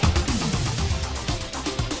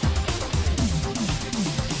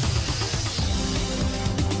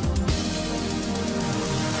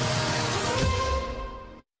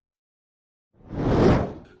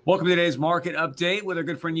Welcome to today's market update with our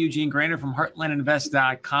good friend Eugene Grainer from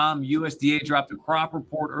heartlandinvest.com. USDA dropped a crop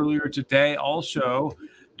report earlier today. Also,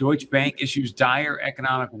 Deutsche Bank issues dire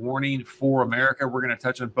economic warning for America. We're going to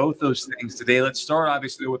touch on both those things today. Let's start,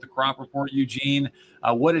 obviously, with the crop report, Eugene.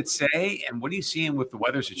 What did it say, and what are you seeing with the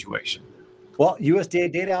weather situation? Well,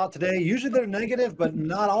 USDA data out today. Usually they're negative, but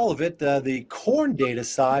not all of it. The corn data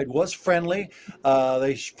side was friendly.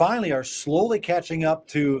 They finally are slowly catching up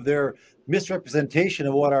to their misrepresentation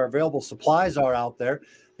of what our available supplies are out there.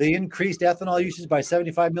 They increased ethanol usage by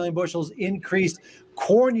 75 million bushels, increased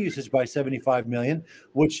corn usage by 75 million,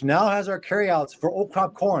 which now has our carryouts for old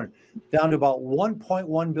crop corn down to about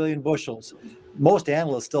 1.1 billion bushels. Most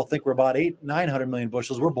analysts still think we're about 900 million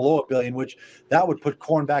bushels. We're below a billion, which that would put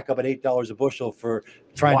corn back up at $8 a bushel for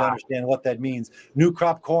trying to understand what that means. New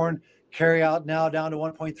crop corn carryout now down to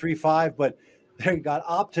 1.35, but they got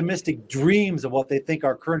optimistic dreams of what they think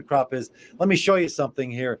our current crop is. Let me show you something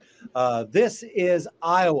here. This is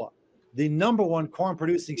Iowa, the number one corn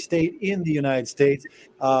producing state in the United States.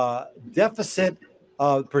 Deficit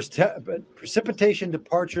precipitation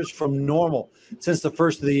departures from normal since the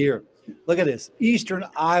first of the year. Look at this, Eastern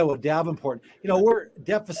Iowa, Davenport. We're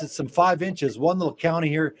deficit some 5 inches. One little county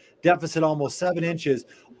here, deficit almost 7 inches.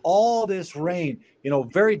 All this rain,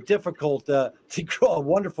 very difficult to grow a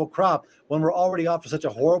wonderful crop when we're already off to such a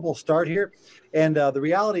horrible start here. And the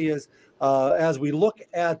reality is, as we look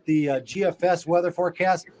at the GFS weather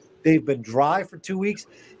forecast, they've been dry for 2 weeks.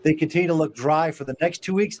 They continue to look dry for the next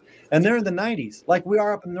 2 weeks, and they're in the 90s, like we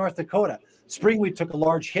are up in North Dakota. Spring wheat took a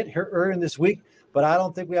large hit here earlier this week, but I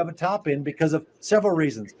don't think we have a top in because of several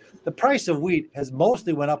reasons. The price of wheat has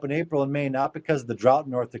mostly went up in April and May, not because of the drought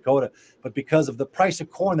in North Dakota, but because of the price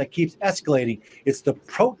of corn that keeps escalating. It's the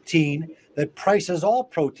protein that prices all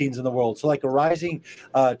proteins in the world. So like a rising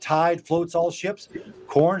tide floats all ships,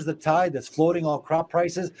 corn's the tide that's floating all crop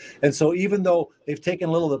prices. And so even though they've taken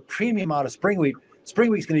a little of the premium out of spring wheat's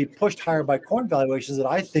going to be pushed higher by corn valuations that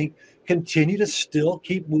I think continue to still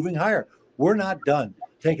keep moving higher. We're not done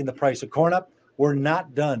taking the price of corn up. We're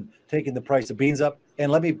not done taking the price of beans up.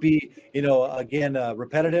 And let me be,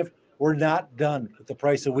 repetitive. We're not done with the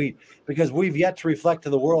price of wheat because we've yet to reflect to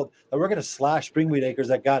the world that we're going to slash spring wheat acres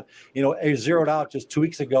that got, zeroed out just 2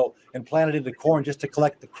 weeks ago and planted into corn just to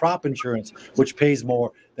collect the crop insurance, which pays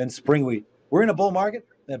more than spring wheat. We're in a bull market.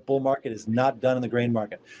 That bull market is not done in the grain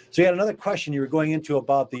market. So you had another question you were going into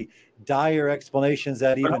about the dire explanations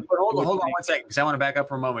that even. But hold on 1 second, because I want to back up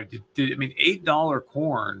for a moment. $8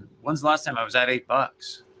 corn. When's the last time I was at $8?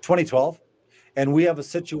 2012. And we have a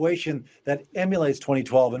situation that emulates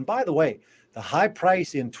 2012. And by the way, the high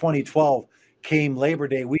price in 2012 came Labor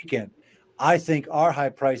Day weekend. I think our high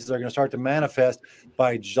prices are going to start to manifest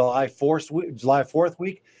by July 4th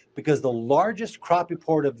week, because the largest crop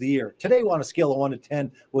report of the year, today on a scale of 1 to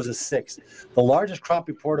 10 was a 6. The largest crop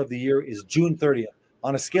report of the year is June 30th.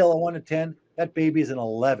 On a scale of 1 to 10, that baby is an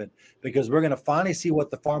 11, because we're going to finally see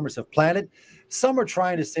what the farmers have planted. Some are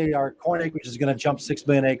trying to say our corn acreage is going to jump 6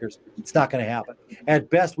 million acres. It's not going to happen. At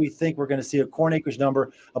best, we think we're going to see a corn acreage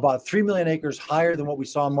number about 3 million acres higher than what we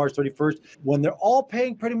saw on March 31st. When they're all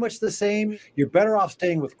paying pretty much the same, you're better off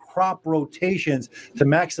staying with crop rotations to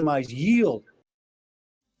maximize yield